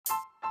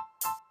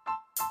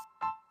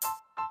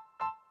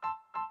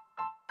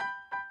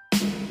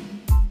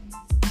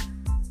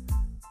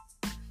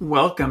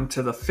Welcome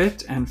to the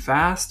Fit and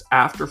Fast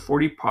After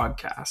 40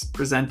 podcast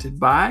presented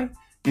by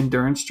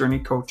Endurance Journey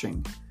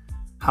Coaching.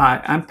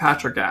 Hi, I'm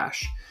Patrick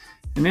Ash,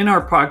 and in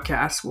our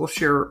podcast, we'll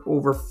share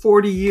over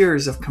 40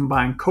 years of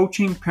combined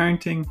coaching,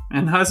 parenting,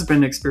 and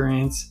husband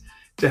experience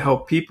to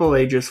help people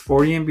ages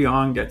 40 and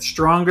beyond get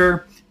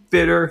stronger,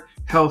 fitter,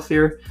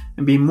 healthier,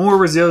 and be more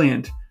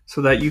resilient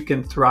so that you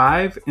can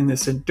thrive in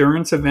this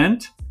endurance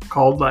event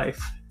called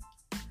life.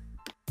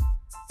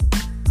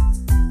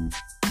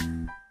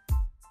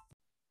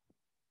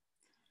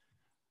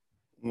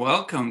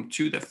 Welcome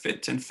to the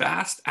Fit and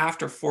Fast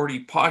After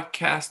 40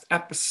 podcast,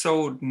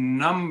 episode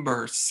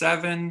number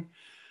 7.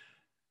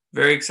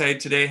 Very excited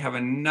today. Have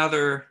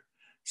another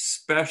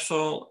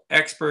special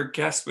expert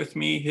guest with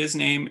me. His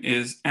name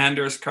is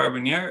Anders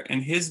Carbonnier,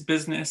 and his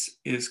business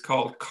is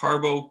called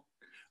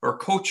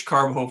Coach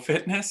Carbo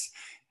Fitness.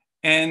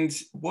 And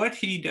what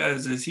he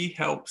does is he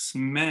helps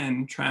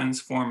men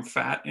transform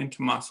fat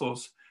into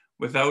muscles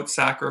without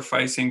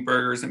sacrificing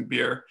burgers and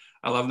beer.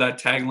 I love that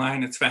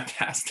tagline. It's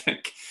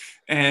fantastic.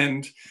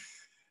 And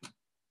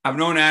I've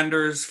known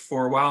Anders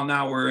for a while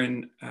now. We're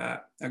in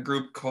a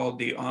group called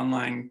the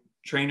Online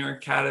Trainer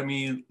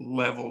Academy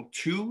Level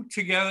 2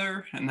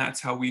 together, and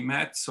that's how we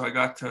met. So I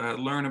got to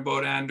learn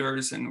about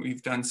Anders, and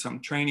we've done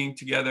some training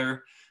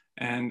together.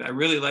 And I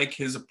really like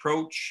his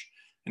approach,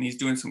 and he's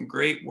doing some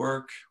great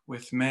work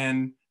with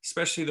men,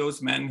 especially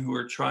those men who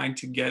are trying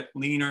to get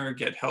leaner,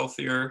 get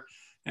healthier.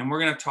 And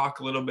we're going to talk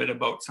a little bit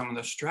about some of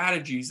the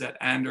strategies that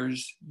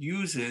Anders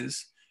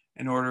uses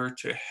in order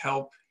to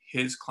help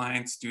his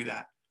clients do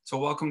that. So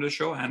welcome to the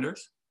show,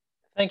 Anders.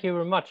 Thank you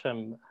very much.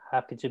 I'm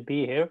happy to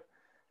be here.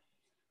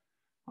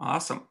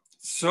 Awesome.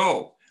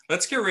 So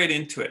let's get right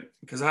into it,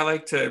 because I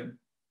like to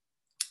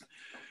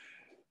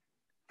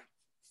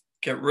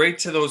get right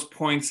to those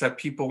points that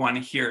people want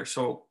to hear.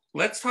 So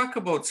let's talk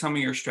about some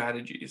of your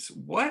strategies.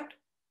 What,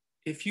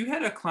 if you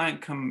had a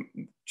client come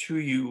to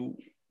you,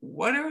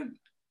 what are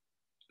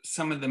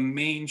some of the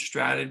main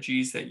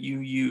strategies that you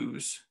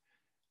use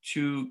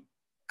to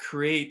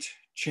create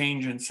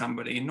change in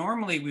somebody?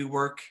 Normally we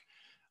work,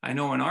 I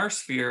know in our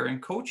sphere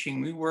in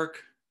coaching, we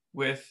work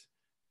with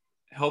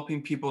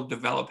helping people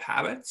develop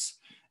habits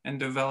and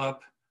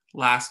develop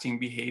lasting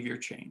behavior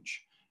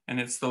change. And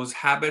it's those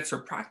habits or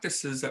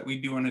practices that we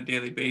do on a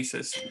daily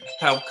basis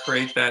help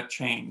create that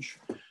change.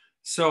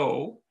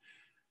 So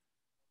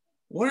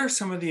what are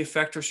some of the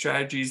effective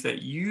strategies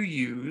that you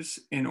use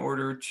in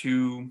order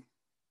to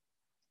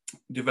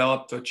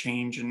develop the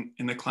change in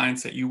the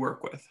clients that you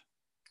work with?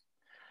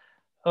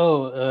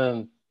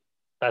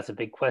 That's a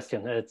big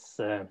question. It's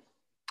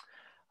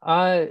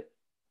I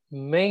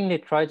mainly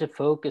try to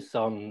focus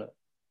on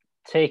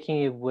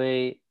taking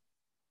away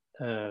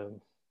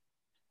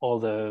all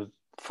the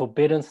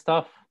forbidden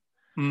stuff,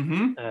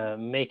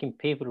 making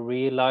people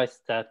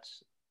realize that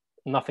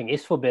nothing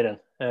is forbidden.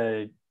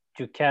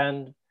 You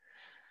can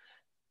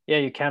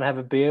have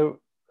a beer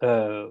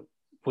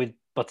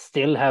but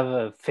still have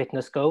a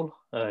fitness goal.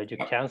 You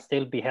can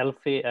still be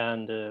healthy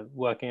and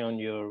working on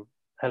your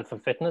health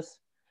and fitness,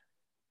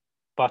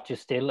 but you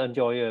still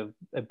enjoy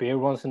a beer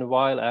once in a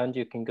while, and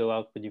you can go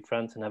out with your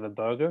friends and have a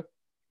burger.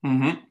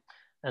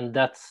 And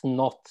that's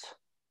not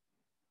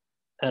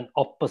an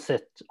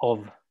opposite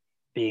of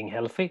being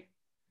healthy.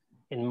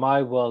 In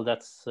my world,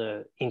 that's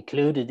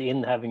included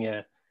in having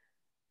a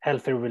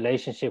healthy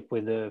relationship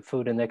with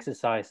food and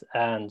exercise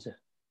and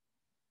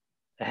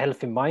a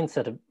healthy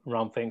mindset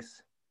around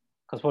things.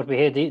 Because what we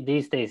hear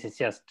these days is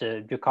just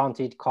you can't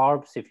eat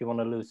carbs if you want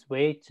to lose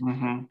weight.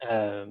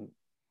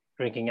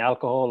 Drinking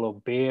alcohol or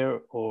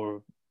beer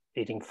or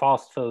eating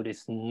fast food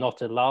is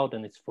not allowed,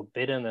 and it's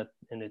forbidden,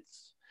 and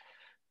it's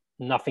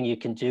nothing you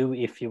can do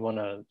if you want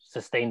to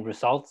sustain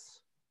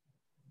results.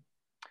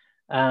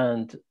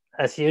 And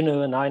as you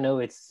know, and I know,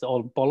 it's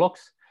all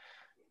bollocks.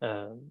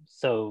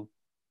 So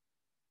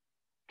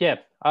yeah,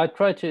 I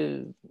try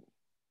to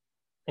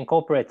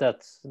incorporate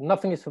that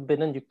nothing is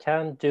forbidden. You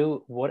can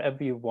do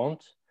whatever you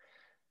want,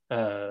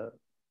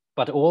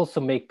 but also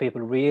make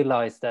people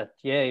realize that,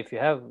 if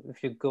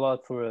you go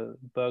out for a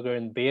burger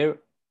and beer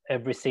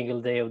every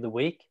single day of the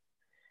week,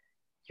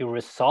 your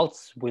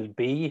results will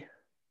be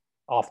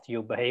after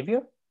your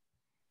behavior.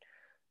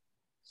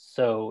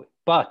 So,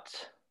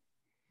 but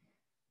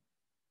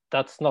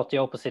that's not the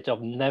opposite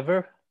of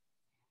never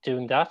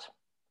doing that.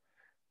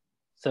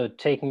 So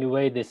taking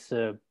away this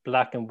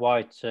black and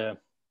white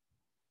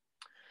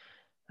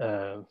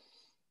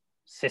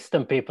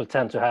system people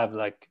tend to have,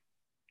 like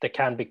there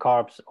can be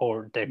carbs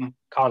or there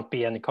can't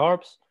be any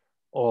carbs,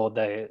 or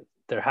there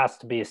has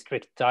to be a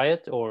strict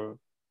diet or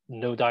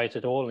no diet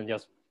at all and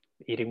just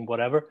eating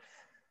whatever.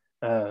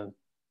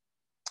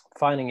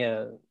 Finding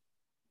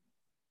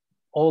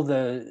all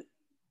the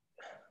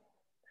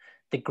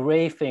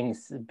gray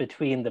things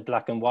between the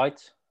black and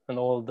white and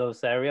all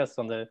those areas,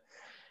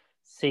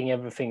 seeing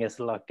everything as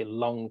like a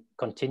long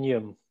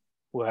continuum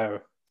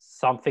where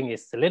something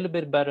is a little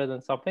bit better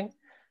than something,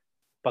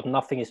 but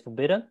nothing is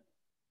forbidden.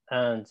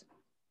 And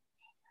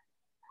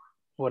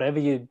whatever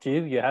you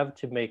do, you have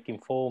to make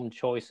informed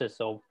choices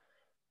of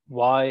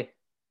why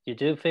you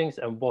do things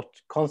and what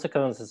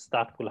consequences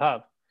that will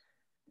have.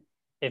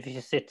 If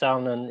you sit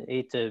down and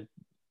eat a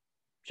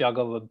jug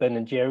of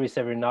Ben & Jerry's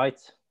every night,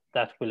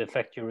 that will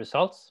affect your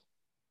results.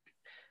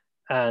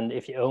 And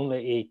if you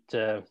only eat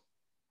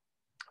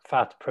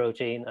fat,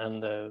 protein,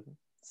 and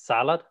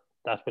salad,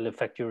 that will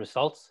affect your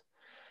results,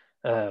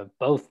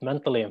 both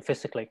mentally and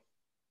physically.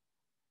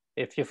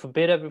 If you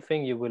forbid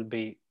everything, you will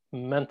be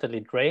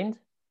mentally drained.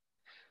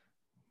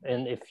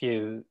 And if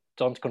you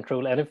don't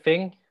control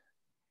anything,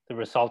 the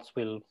results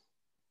will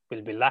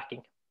be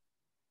lacking.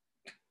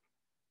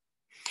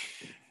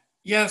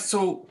 Yeah,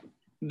 so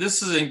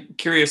this is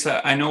curious.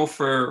 I know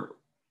for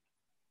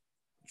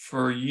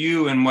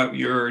you and what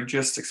you're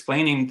just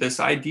explaining, this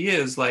idea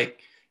is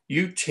like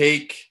you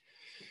take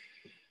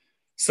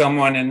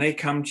someone and they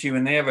come to you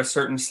and they have a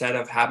certain set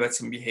of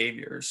habits and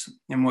behaviors.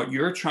 And what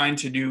you're trying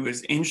to do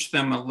is inch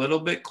them a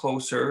little bit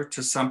closer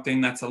to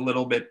something that's a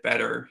little bit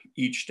better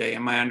each day.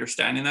 Am I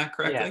understanding that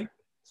correctly? Yeah,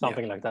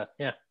 something like that.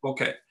 Yeah.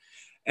 Okay.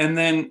 And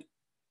then,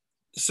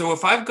 so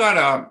if I've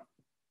got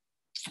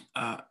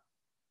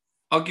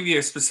I'll give you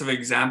a specific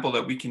example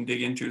that we can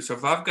dig into. So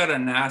if I've got a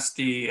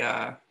nasty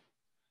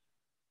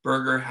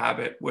burger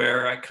habit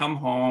where I come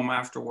home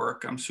after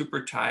work, I'm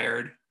super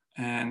tired,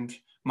 and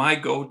my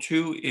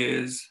go-to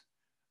is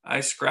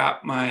I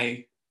scrap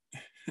my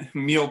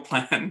meal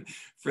plan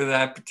for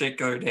that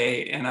particular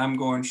day and I'm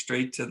going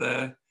straight to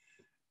the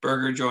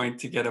burger joint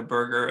to get a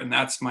burger, and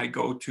that's my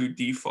go-to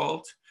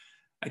default.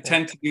 I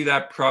tend to do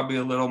that probably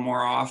a little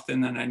more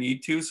often than I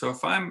need to. So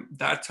if I'm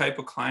that type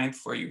of client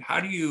for you, how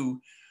do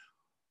you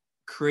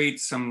create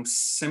some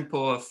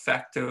simple,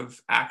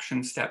 effective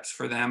action steps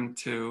for them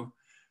to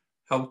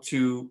help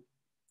to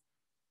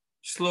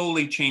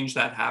slowly change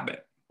that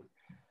habit?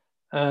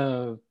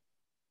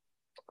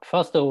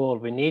 First of all,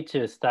 we need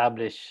to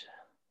establish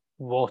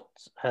what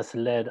has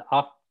led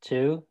up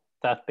to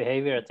that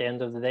behavior at the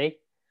end of the day.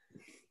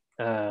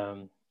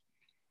 So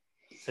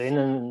in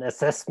an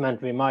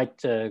assessment, we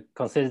might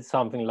consider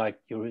something like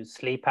your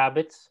sleep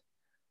habits,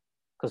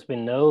 because we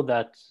know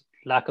that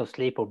lack of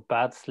sleep or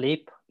bad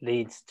sleep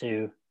leads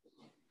to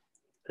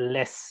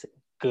less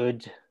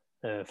good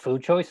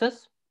food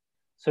choices.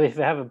 So if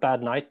we have a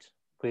bad night,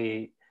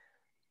 we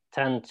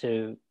tend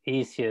to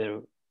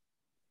easier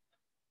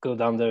go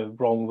down the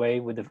wrong way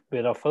with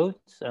our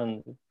foods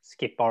and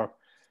skip our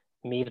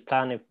meal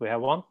plan if we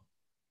have one.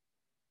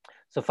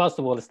 So first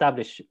of all,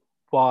 establish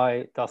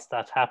why does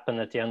that happen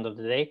at the end of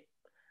the day,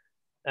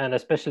 and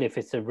especially if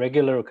it's a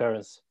regular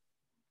occurrence.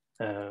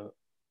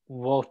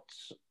 What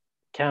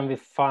can we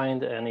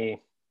find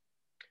any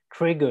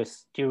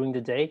triggers during the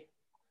day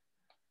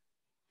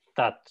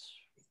that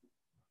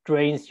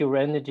drains your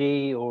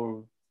energy,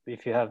 or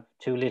if you have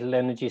too little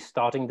energy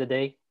starting the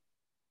day?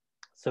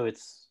 So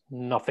it's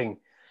nothing,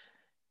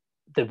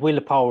 the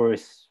willpower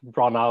is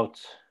run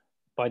out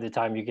by the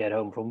time you get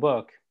home from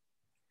work,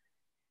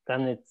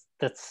 then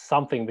that's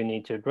something we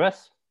need to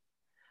address.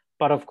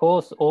 But of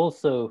course,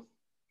 also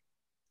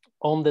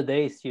on the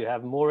days you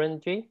have more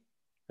energy,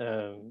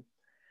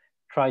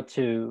 try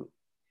to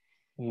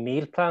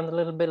meal plan a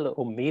little bit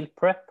or meal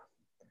prep.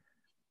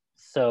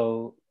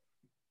 So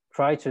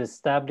try to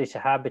establish a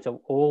habit of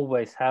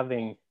always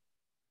having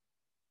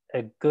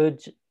a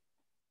good,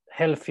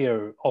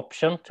 healthier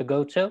option to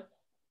go to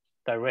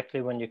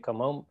directly when you come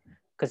home,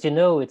 because you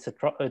know it's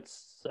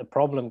a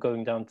problem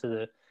going down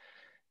to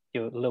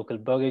your local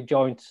burger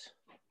joint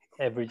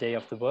every day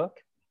after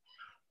work.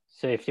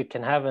 So if you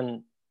can have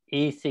an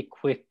easy,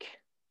 quick,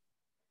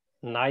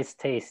 nice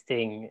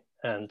tasting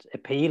and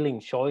appealing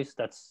choice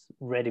that's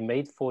ready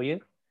made for you,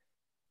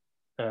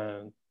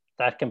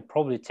 that can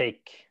probably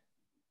take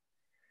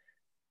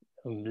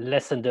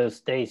less than those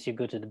days you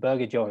go to the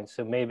burger joint.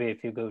 So maybe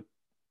if you go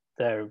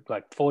there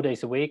like 4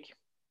 days a week,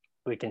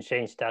 we can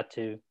change that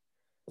to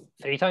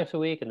 3 times a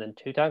week, and then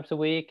 2 times a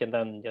week, and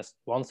then just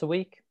once a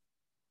week.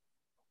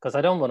 Because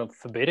I don't want to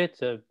forbid it.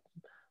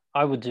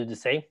 I would do the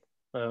same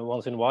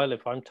once in a while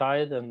if I'm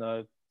tired and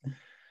I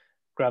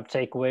grab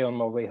takeaway on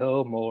my way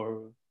home,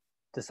 or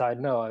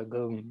decide no, I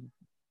go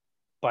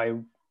buy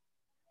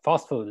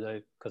fast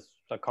food because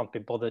I can't be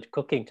bothered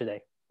cooking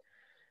today,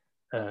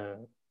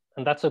 and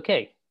that's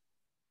okay.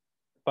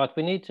 But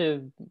we need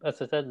to,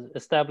 as I said,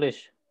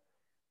 establish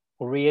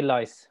or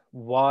realize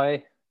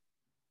why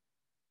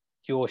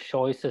your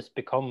choices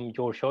become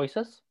your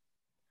choices,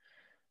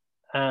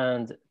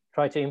 and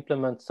try to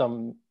implement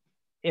some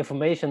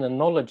information and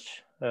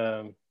knowledge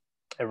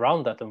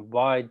around that, and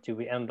why do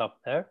we end up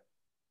there.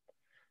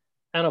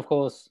 And of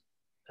course,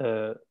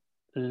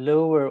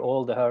 lower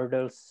all the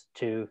hurdles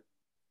to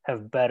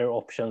have better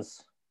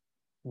options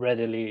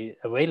readily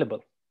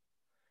available.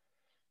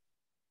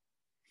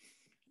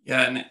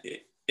 Yeah, and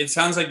it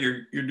sounds like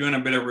you're doing a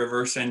bit of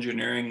reverse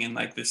engineering, and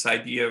like this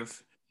idea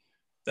of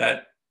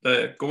that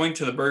the going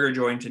to the burger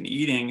joint and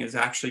eating is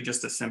actually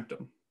just a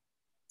symptom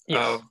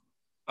of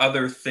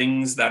other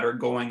things that are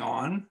going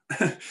on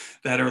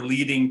that are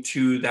leading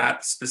to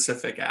that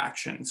specific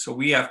action. So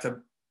we have to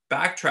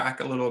backtrack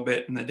a little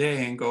bit in the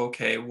day and go,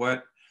 okay,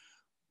 what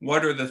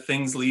what are the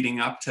things leading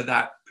up to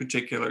that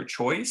particular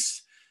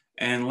choice,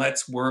 and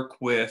let's work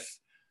with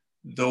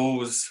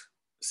those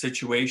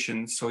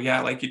situations. So yeah,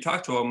 like you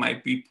talked about, it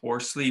might be poor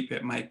sleep,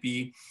 it might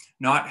be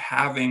not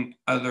having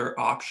other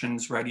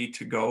options ready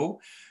to go.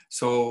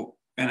 So,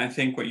 and I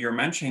think what you're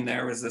mentioning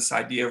there is this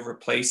idea of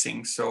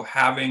replacing. So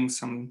having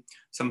some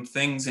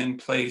things in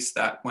place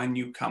that when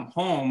you come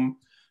home,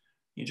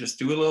 you just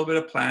do a little bit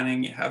of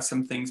planning, you have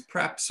some things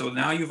prepped. So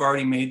now you've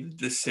already made the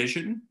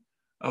decision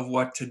of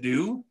what to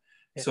do.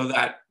 Yeah. So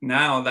that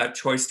now that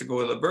choice to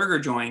go to the burger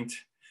joint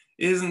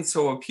isn't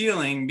so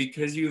appealing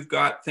because you've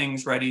got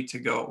things ready to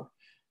go.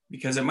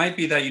 Because it might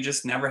be that you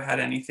just never had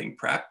anything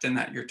prepped and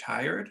that you're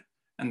tired,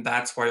 and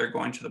that's why you're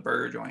going to the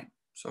burger joint.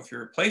 So if you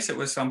replace it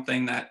with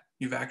something that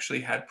you've actually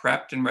had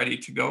prepped and ready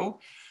to go,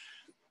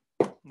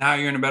 now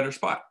you're in a better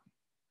spot.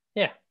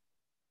 Yeah.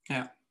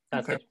 Yeah.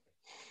 That's okay. it.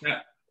 Yeah.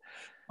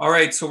 All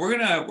right. So we're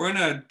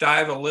gonna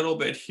dive a little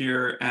bit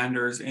here,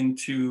 Anders,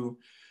 into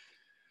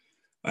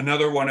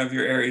another one of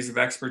your areas of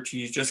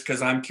expertise, just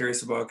because I'm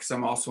curious about, because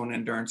I'm also an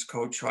endurance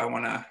coach. So I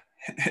want to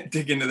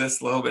dig into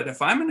this a little bit.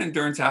 If I'm an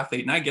endurance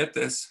athlete, and I get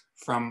this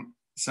from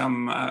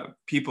some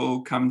people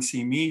who come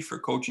see me for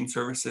coaching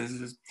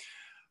services, is,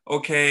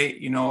 okay,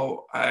 you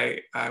know, I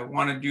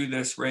want to do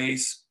this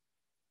race,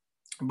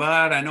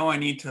 but I know I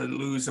need to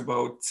lose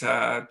about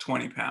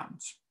 20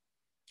 pounds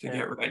to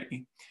get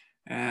ready.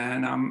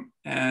 And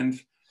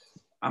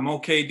I'm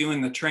okay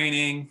doing the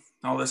training,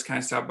 all this kind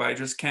of stuff, but I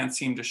just can't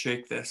seem to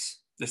shake this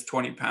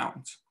 20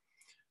 pounds.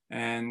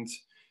 And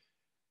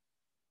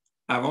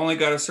I've only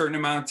got a certain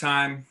amount of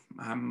time.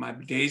 My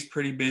day's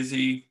pretty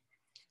busy.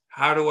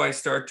 How do I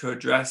start to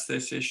address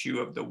this issue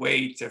of the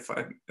weight if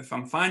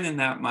I'm finding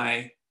that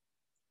my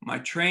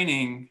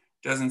training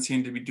doesn't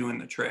seem to be doing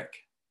the trick?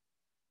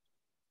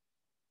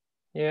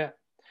 Yeah.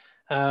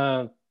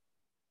 I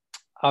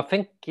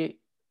think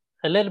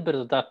a little bit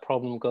of that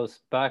problem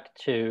goes back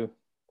to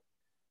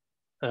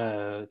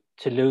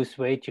lose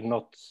weight, you're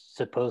not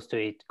supposed to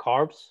eat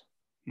carbs.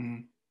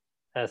 Mm.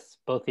 As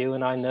both you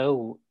and I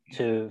know,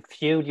 to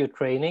fuel your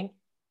training,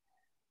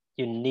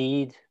 you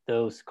need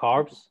those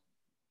carbs.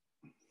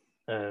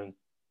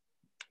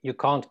 You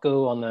can't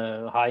go on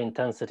a high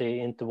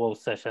intensity interval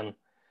session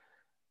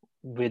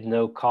with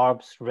no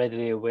carbs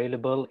readily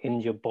available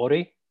in your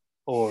body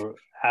or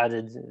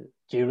added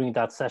during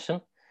that session,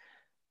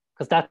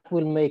 because that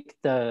will make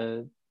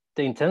the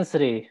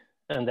intensity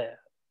and the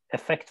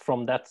effect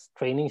from that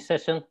training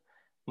session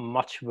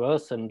much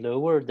worse and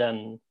lower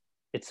than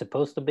it's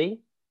supposed to be.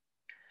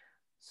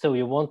 So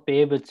you won't be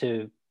able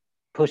to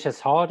push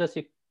as hard as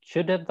you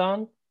should have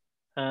done,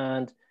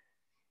 and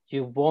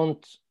you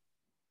won't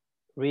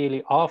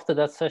really, after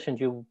that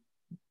session,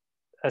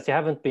 as you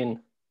haven't been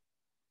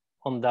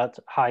on that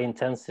high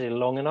intensity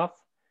long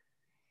enough,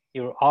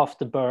 your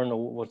afterburn,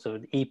 or what's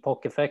the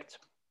EPOC effect,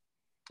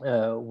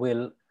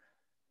 will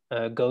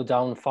go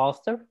down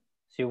faster.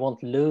 So you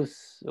won't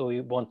lose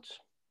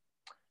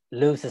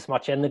as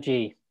much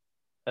energy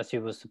as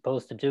you were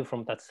supposed to do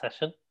from that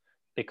session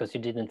because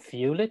you didn't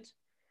fuel it.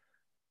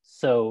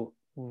 So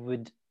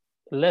with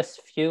less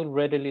fuel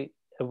readily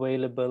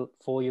available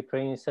for your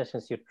training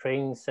sessions, your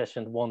training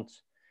session won't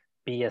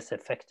be as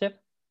effective,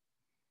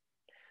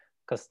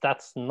 because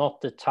that's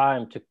not the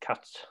time to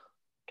cut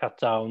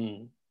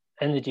down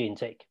energy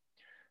intake.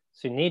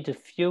 So you need to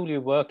fuel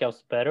your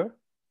workouts better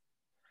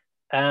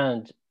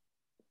and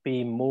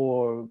be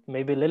more,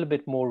 maybe a little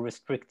bit more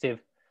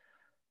restrictive,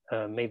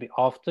 maybe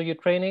after your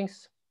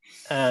trainings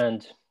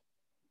and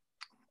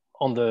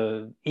on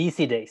the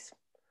easy days.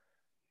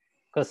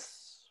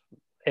 Because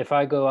if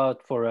I go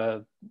out for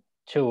a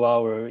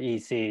 2-hour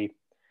easy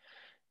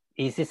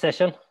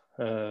session,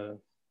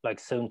 like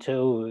Zone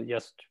 2,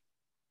 just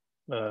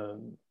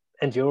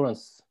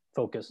endurance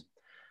focus,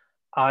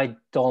 I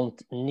don't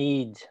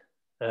need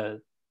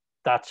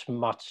that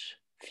much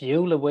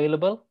fuel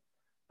available.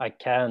 I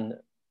can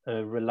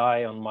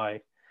rely on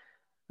my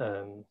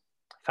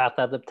fat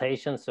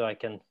adaptation, so I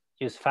can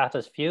use fat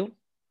as fuel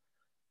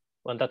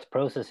when that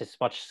process is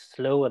much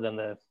slower than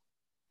the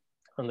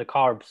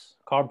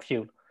carb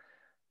fuel.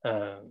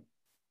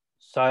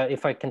 So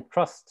if I can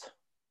trust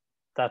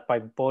that my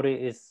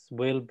body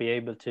will be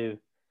able to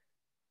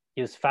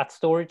use fat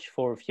storage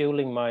for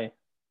fueling my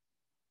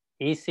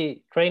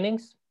easy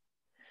trainings,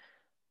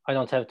 I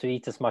don't have to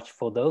eat as much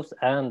for those,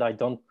 and I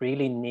don't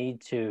really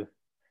need to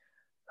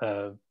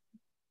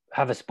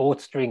have a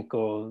sports drink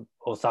or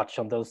such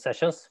on those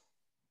sessions.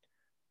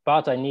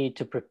 But I need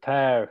to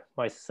prepare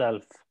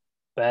myself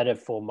better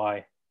for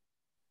my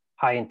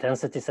high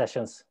intensity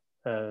sessions.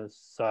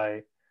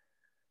 So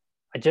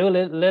I do a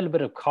little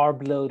bit of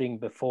carb loading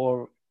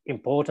before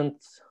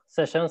important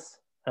sessions,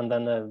 and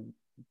then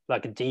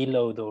like a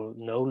deload or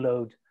no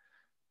load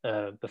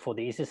before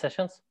the easy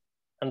sessions.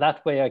 And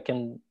that way I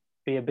can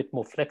be a bit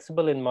more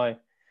flexible in my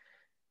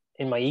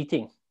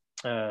eating.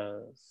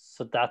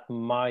 So that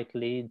might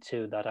lead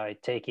to that I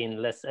take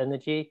in less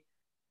energy,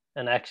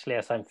 and actually,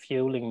 as I'm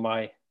fueling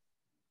my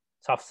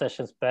tough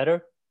sessions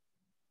better,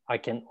 I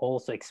can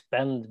also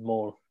expend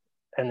more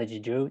energy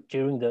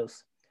during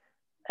those.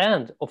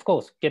 and of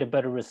course get a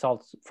better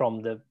results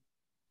from the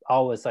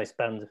hours I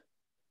spend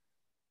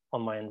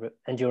on my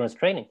endurance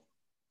training.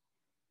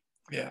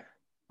 Yeah.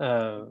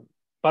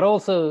 But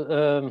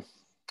also,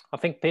 I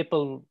think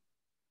people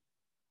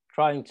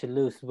trying to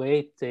lose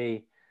weight,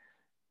 they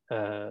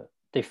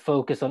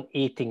focus on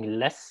eating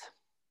less,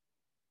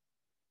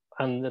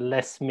 and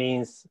less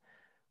means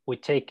we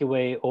take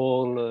away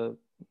all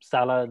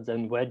salads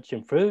and veg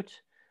and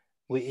fruit.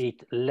 We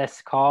eat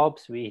less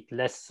carbs, we eat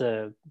less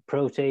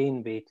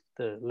protein, we eat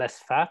less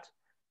fat.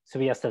 So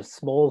we just have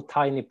small,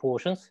 tiny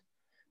portions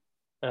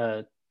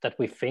that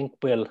we think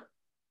will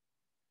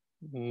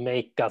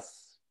make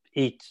us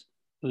eat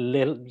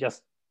little,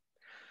 just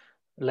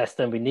less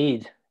than we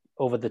need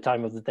over the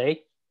time of the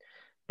day.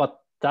 But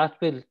that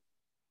will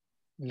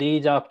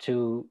lead up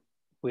to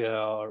we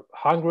are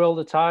hungry all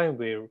the time,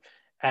 we're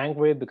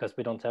angry because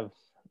we don't have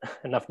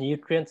enough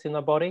nutrients in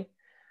our body.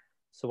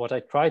 So what I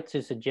try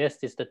to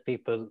suggest is that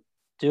people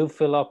do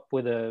fill up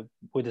with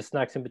the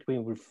snacks in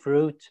between with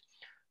fruit,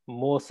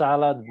 more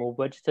salad, more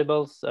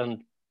vegetables,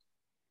 and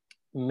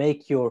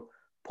make your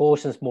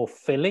portions more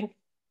filling,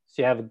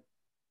 so you have a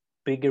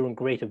bigger and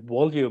greater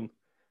volume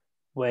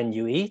when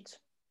you eat.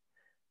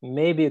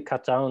 Maybe you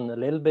cut down a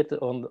little bit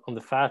on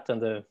the fat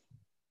and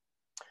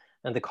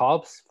the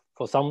carbs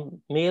for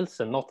some meals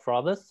and not for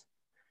others.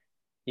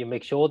 You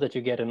make sure that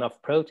you get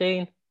enough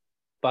protein,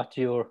 but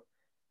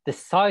the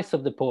size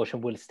of the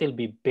portion will still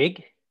be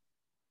big,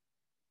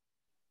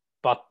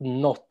 but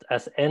not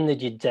as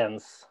energy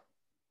dense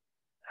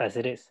as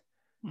it is.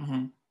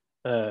 Mm-hmm.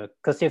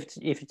 Because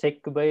if you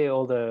take away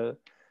all the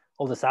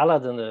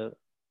salad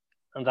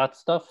and that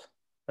stuff,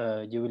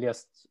 you will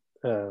just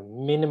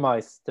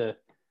minimize the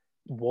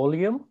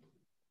volume,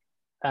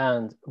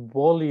 and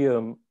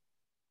volume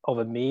of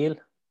a meal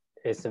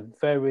is a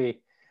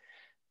very,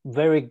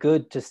 very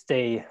good to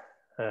stay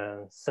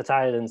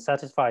satiated and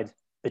satisfied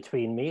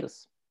between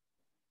meals.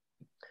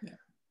 Yeah.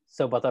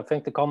 So, but I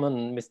think the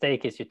common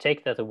mistake is you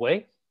take that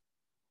away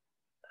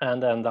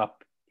and end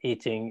up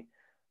eating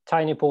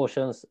tiny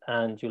portions,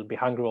 and you'll be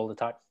hungry all the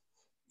time.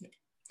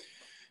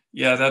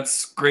 Yeah,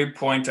 that's a great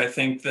point. I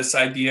think this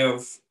idea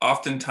of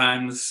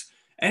oftentimes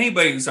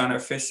anybody who's on a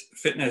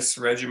fitness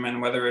regimen,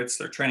 whether it's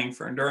they're training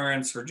for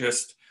endurance or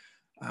just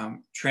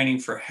training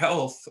for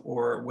health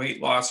or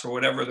weight loss or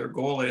whatever their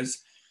goal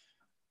is,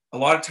 a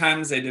lot of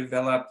times they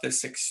develop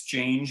this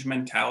exchange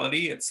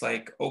mentality. It's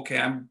like, okay,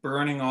 I'm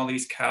burning all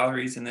these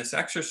calories in this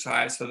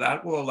exercise, so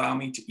that will allow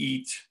me to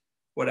eat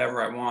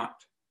whatever I want.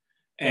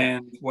 Yeah.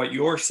 And what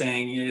you're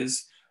saying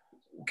is,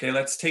 okay,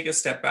 let's take a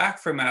step back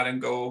from that and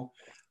go,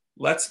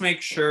 let's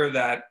make sure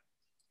that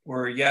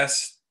we're,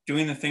 yes,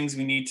 doing the things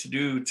we need to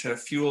do to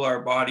fuel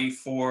our body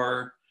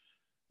for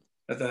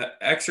the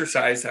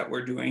exercise that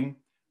we're doing.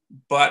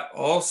 But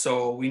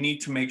also we need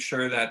to make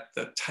sure that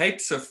the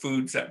types of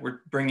foods that we're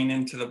bringing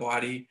into the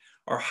body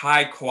are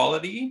high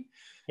quality.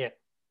 Yeah.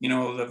 You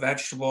know, the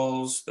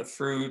vegetables, the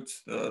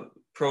fruits, the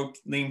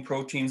lean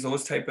proteins,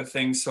 those type of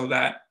things, so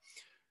that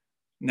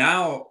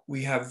now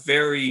we have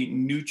very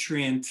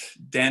nutrient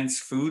dense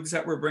foods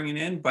that we're bringing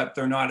in, but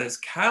they're not as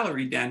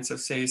calorie dense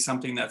as, say,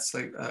 something that's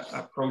like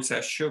a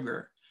processed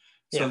sugar.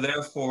 So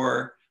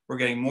therefore we're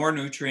getting more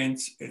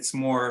nutrients, it's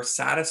more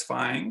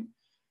satisfying.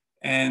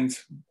 And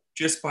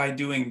just by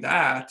doing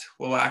that,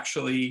 we'll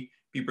actually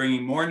be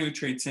bringing more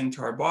nutrients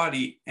into our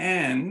body.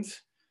 And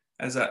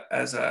as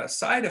a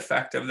side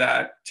effect of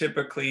that,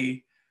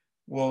 typically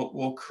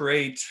we'll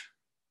create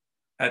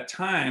at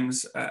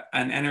times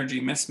an energy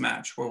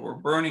mismatch where we're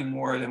burning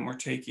more than we're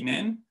taking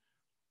in.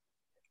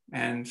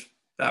 And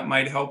that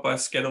might help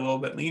us get a little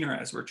bit leaner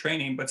as we're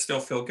training, but still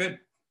feel good.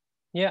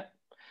 Yeah.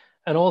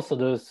 And also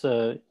those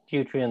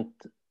nutrient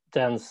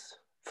dense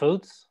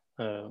foods,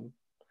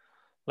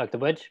 like the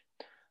veg,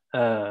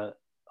 are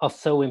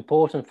so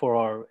important for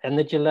our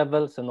energy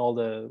levels and all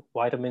the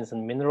vitamins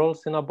and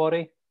minerals in our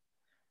body,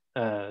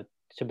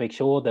 to make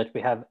sure that we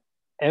have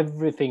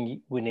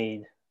everything we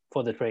need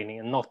for the training,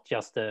 and not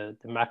just the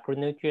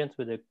macronutrients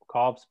with the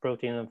carbs,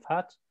 protein, and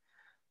fat.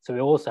 So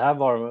we also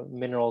have our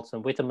minerals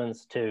and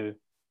vitamins to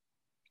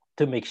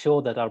make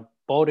sure that our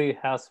body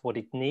has what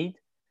it needs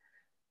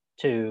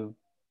to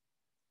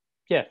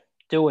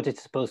do what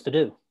it's supposed to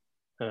do.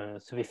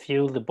 So we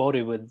fuel the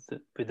body with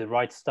the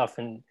right stuff,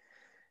 and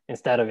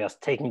instead of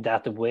just taking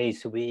that away,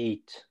 so we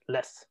eat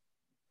less.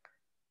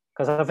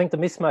 Because I think the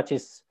mismatch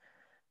is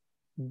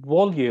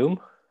volume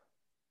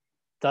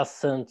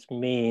doesn't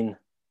mean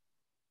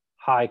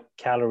high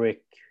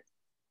caloric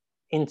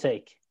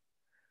intake.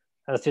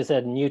 As you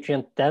said,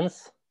 nutrient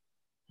dense,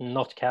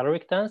 not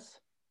caloric dense.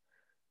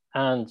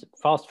 And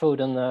fast food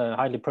and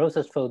highly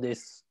processed food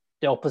is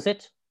the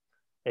opposite.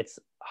 It's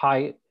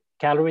high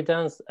calorie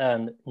dense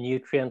and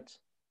nutrient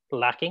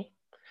lacking.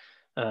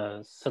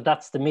 So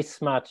that's the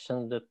mismatch,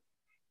 and the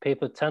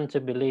people tend to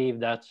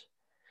believe that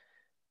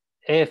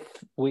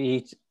if we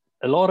eat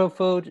a lot of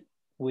food,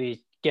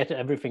 we get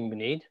everything we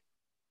need.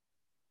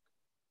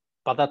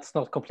 But that's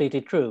not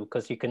completely true,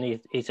 because you can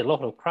eat a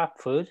lot of crap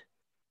food,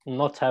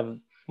 not have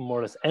more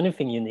or less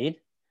anything you need,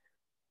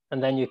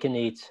 and then you can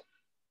eat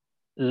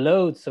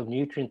loads of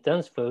nutrient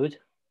dense food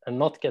and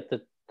not get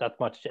that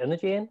much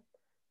energy in,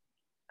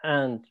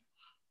 and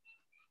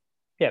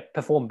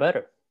perform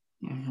better.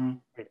 Mm-hmm.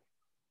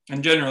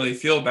 And generally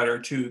feel better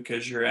too,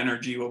 because your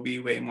energy will be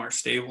way more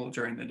stable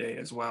during the day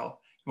as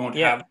well. You won't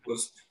have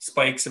those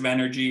spikes of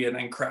energy and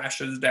then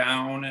crashes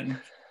down. And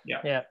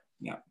yeah.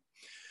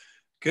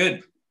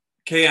 Good.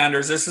 Okay,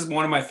 Anders, this is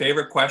one of my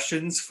favorite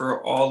questions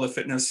for all the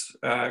fitness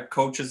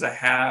coaches I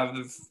have,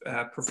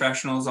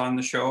 professionals on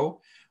the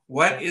show.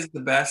 What is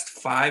the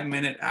best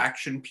 5-minute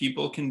action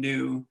people can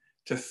do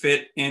to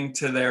fit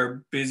into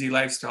their busy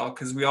lifestyle?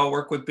 Because we all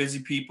work with busy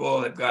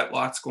people. They've got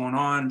lots going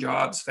on,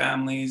 jobs,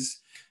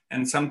 families.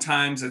 And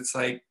sometimes it's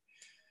like,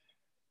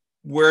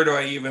 where do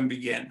I even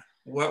begin?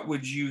 What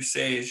would you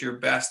say is your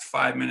best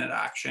 5-minute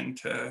action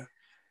to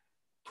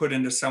put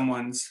into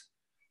someone's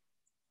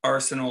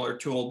arsenal or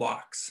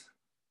toolbox?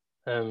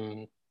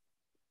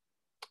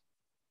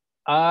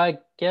 I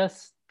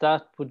guess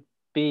that would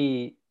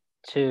be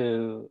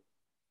to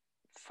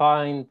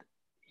find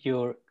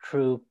your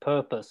true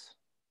purpose.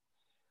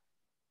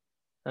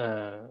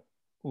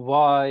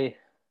 Why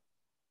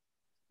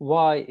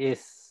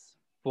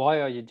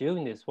are you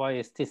doing this? Why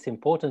is this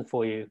important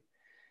for you?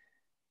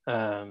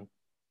 And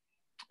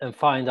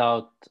find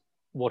out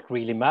what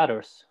really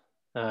matters.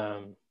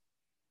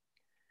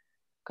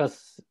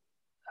 Because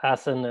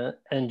as an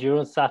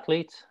endurance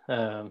athlete,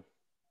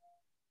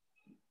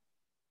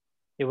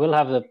 you will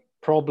have the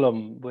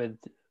problem with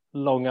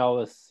long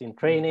hours in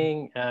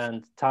training,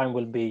 and time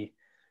will be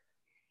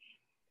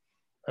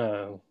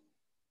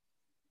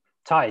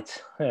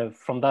tight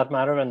from that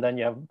matter. And then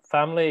you have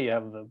family, you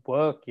have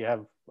work, you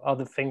have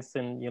other things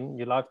in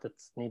your life that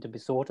need to be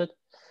sorted.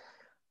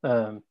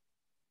 So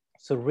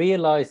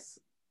realize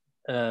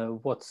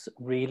what's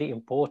really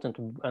important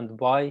and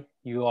why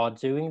you are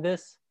doing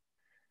this,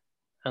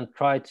 and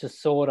try to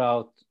sort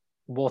out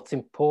what's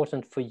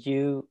important for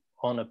you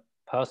on a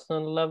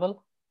personal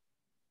level,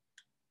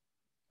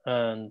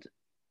 and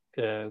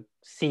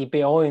see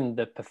beyond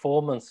the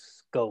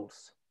performance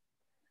goals.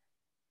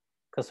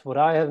 Because what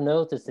I have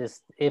noticed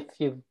is if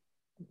you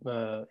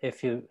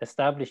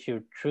establish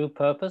your true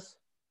purpose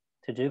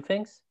to do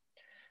things,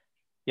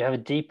 you have a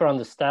deeper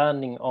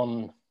understanding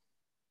on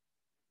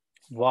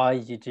why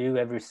you do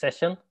every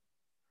session.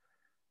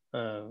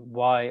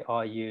 Why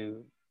are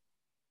you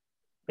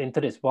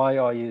into this? Why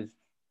are you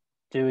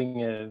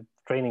doing a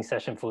training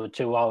session for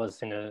 2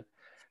 hours in a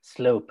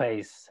slow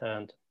pace,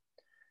 and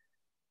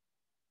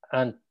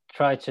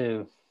try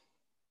to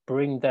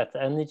bring that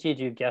energy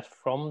you get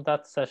from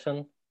that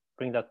session,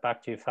 bring that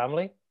back to your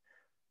family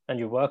and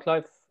your work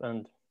life,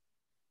 and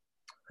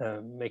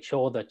make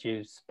sure that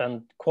you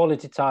spend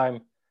quality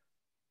time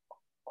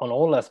on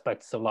all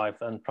aspects of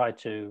life, and try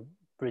to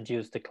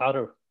reduce the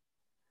clutter.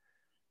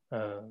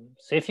 So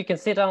if you can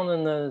sit down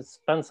and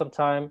spend some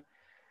time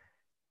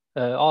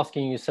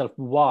asking yourself,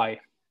 why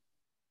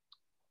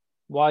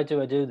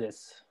do I do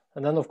this?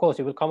 And then of course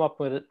you will come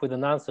up with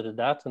an answer to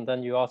that, and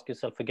then you ask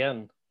yourself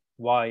again,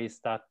 why is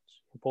that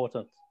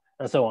important,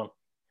 and so on.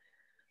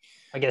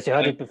 I guess you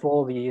heard it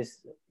before. We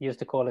used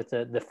to call it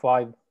the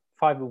five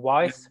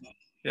whys.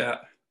 Yeah.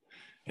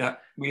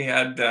 We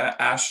had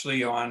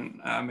Ashley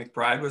on,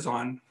 McBride was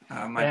on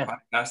my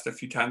podcast a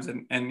few times,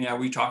 and yeah,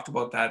 we talked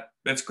about that.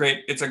 That's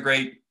great. It's a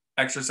great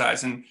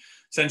exercise. And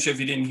essentially, if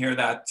you didn't hear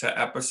that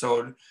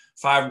episode,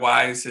 5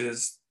 whys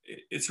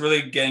it's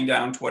really getting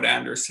down to what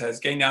Anders says,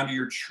 getting down to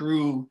your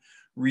true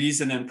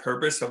reason and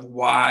purpose of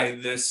why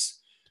this,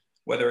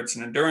 whether it's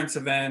an endurance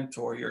event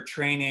or you're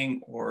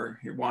training or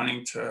you're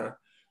wanting to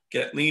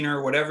get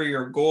leaner, whatever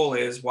your goal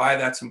is, why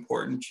that's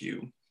important to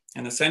you.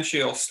 And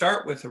essentially, you'll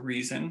start with a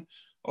reason.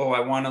 Oh,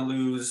 I want to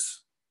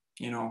lose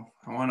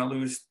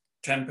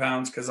 10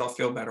 pounds because I'll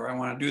feel better. I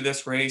want to do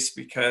this race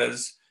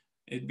because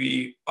it'd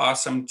be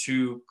awesome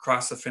to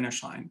cross the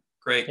finish line.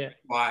 Great. Yeah.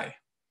 Why?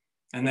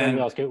 And then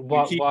you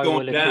keep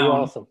going down.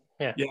 Awesome?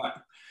 Yeah.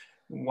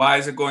 Why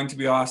is it going to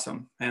be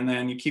awesome? And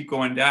then you keep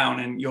going down,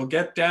 and you'll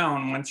get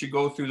down once you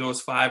go through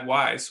those 5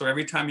 whys. So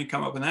every time you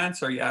come up with an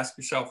answer, you ask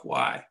yourself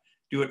why.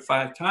 Do it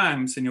 5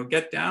 times, and you'll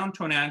get down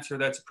to an answer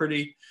that's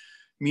pretty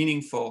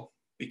meaningful.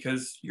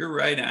 Because you're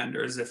right,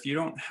 Anders, if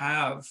your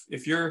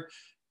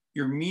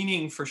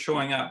meaning for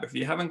showing up, if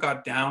you haven't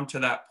got down to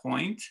that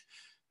point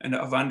and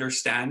of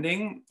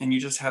understanding, and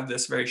you just have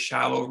this very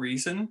shallow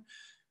reason,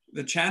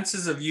 the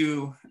chances of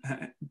you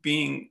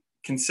being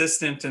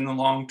consistent in the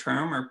long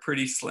term are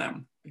pretty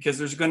slim, because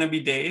there's going to be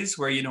days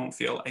where you don't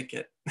feel like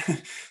it.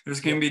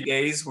 There's going to be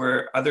days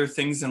where other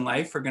things in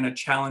life are going to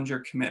challenge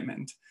your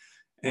commitment.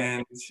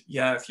 And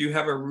if you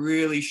have a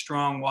really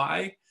strong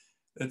why,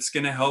 it's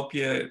going to help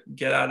you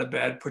get out of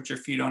bed, put your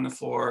feet on the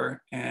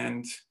floor,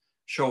 and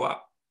show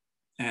up.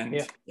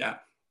 And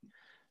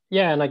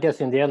and I guess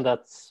in the end,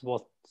 that's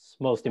what's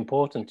most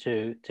important,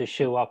 to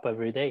show up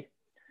every day.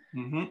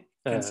 Mm-hmm.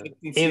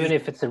 Even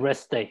if it's a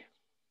rest day.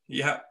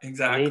 Yeah,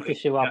 exactly. You need to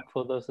show up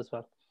for those as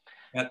well.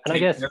 And I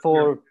guess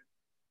for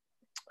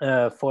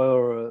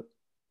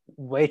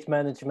weight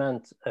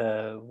management,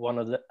 one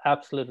of the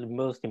absolutely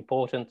most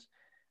important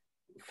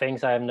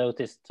things I have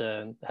noticed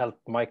help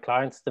my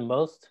clients the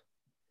most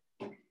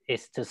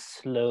is to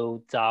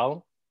slow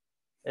down,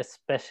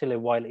 especially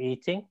while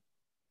eating.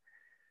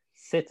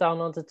 Sit down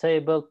on the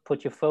table,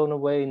 put your phone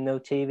away, no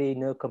TV,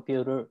 no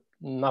computer,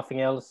 nothing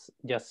else.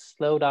 Just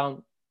slow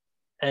down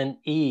and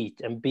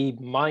eat, and be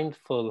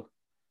mindful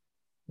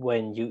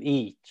when you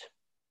eat.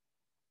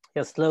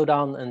 Just slow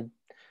down, and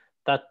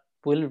that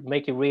will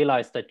make you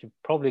realize that you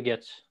probably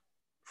get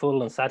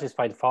full and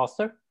satisfied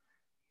faster,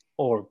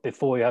 or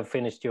before you have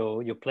finished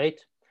your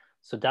plate.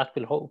 So that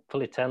will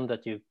hopefully tend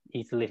that you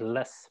eat a little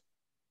less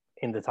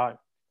in the time.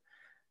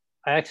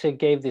 I actually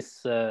gave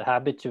this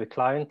habit to a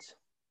client.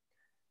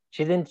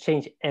 She didn't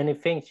change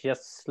anything. She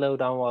just slowed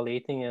down while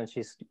eating, and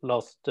she's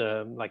lost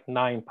like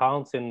 9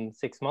 pounds in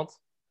 6 months.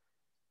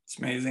 It's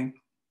amazing.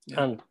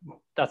 Yeah. And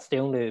that's the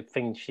only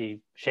thing she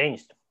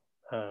changed.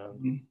 So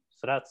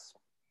that's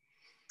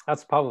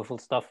powerful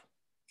stuff.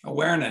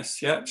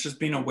 Awareness. Yeah. It's just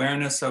being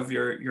awareness of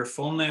your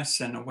fullness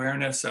and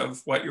awareness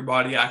of what your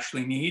body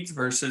actually needs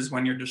versus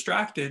when you're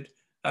distracted,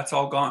 that's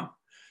all gone.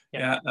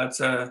 Yeah. That's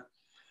a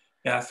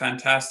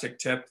fantastic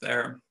tip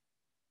there.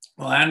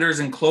 Well, Anders,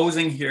 in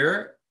closing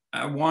here,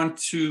 I want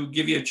to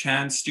give you a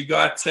chance. Do you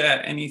got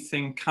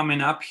anything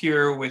coming up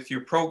here with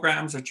your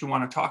programs that you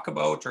want to talk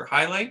about or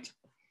highlight?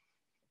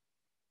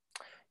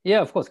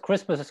 Yeah, of course.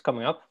 Christmas is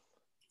coming up.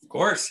 Of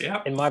course,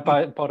 yeah. In my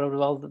part of the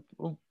world,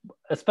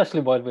 especially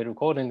while we're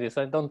recording this,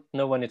 I don't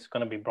know when it's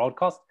going to be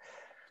broadcast.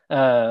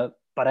 But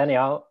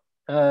anyhow,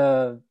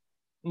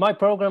 my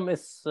program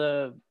is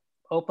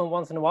open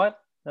once in a while.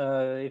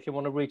 If you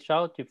want to reach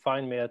out, you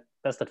find me at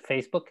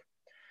Facebook.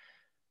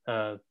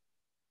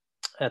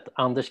 At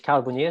Anders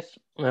Carboniers.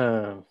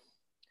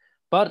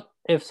 But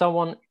if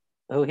someone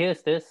who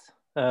hears this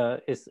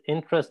is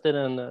interested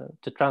in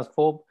to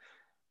transform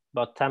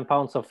about 10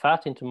 pounds of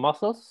fat into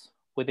muscles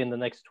within the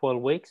next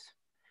 12 weeks,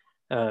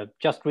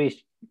 just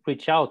reach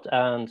out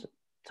and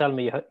tell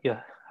me you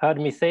heard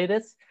me say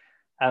this,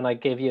 and I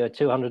give you a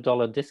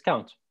 $200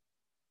 discount.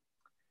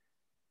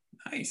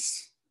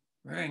 Nice.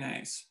 Very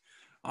nice.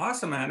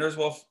 Awesome, Anders.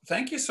 Well,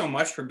 thank you so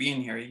much for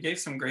being here. You gave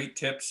some great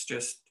tips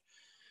just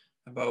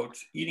about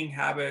eating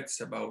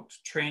habits, about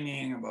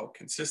training, about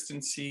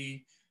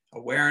consistency,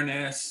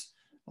 awareness,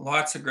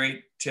 lots of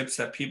great tips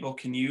that people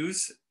can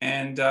use.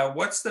 And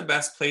what's the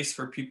best place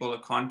for people to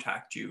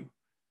contact you?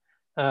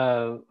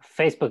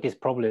 Facebook is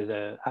probably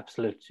the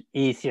absolute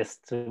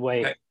easiest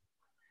way.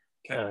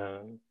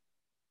 Okay.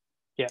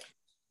 Yeah.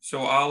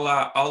 So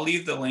I'll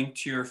leave the link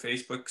to your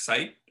Facebook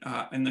site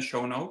in the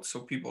show notes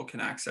so people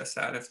can access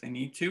that if they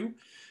need to.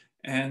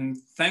 And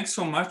thanks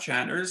so much,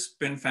 Anders.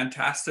 Been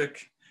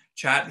fantastic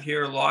chat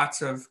here.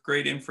 Lots of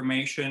great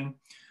information.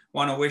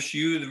 Want to wish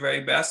you the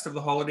very best of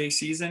the holiday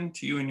season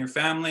to you and your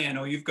family. I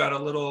know you've got a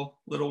little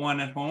one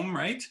at home,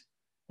 right?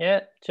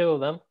 Yeah, 2 of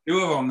them. 2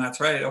 of them. That's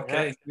right.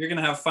 Okay. Yeah. You're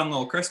going to have a fun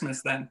little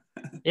Christmas then.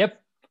 Yep.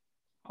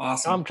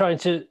 Awesome. I'm trying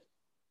to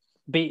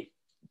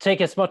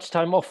take as much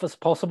time off as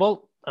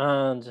possible.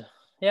 And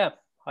yeah,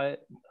 I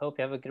hope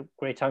you have a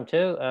great time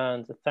too.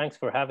 And thanks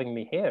for having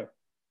me here.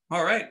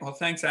 All right. Well,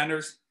 thanks,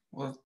 Anders.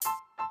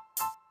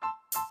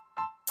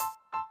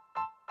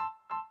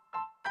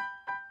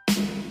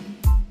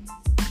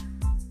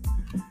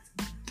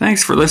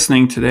 Thanks for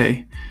listening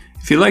today.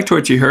 If you liked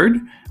what you heard,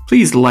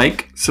 please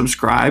like,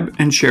 subscribe,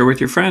 and share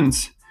with your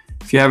friends.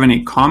 If you have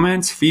any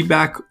comments,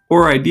 feedback,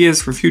 or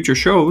ideas for future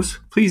shows,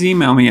 please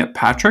email me at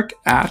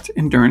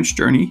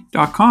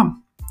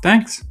patrick@endurancejourney.com.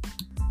 Thanks.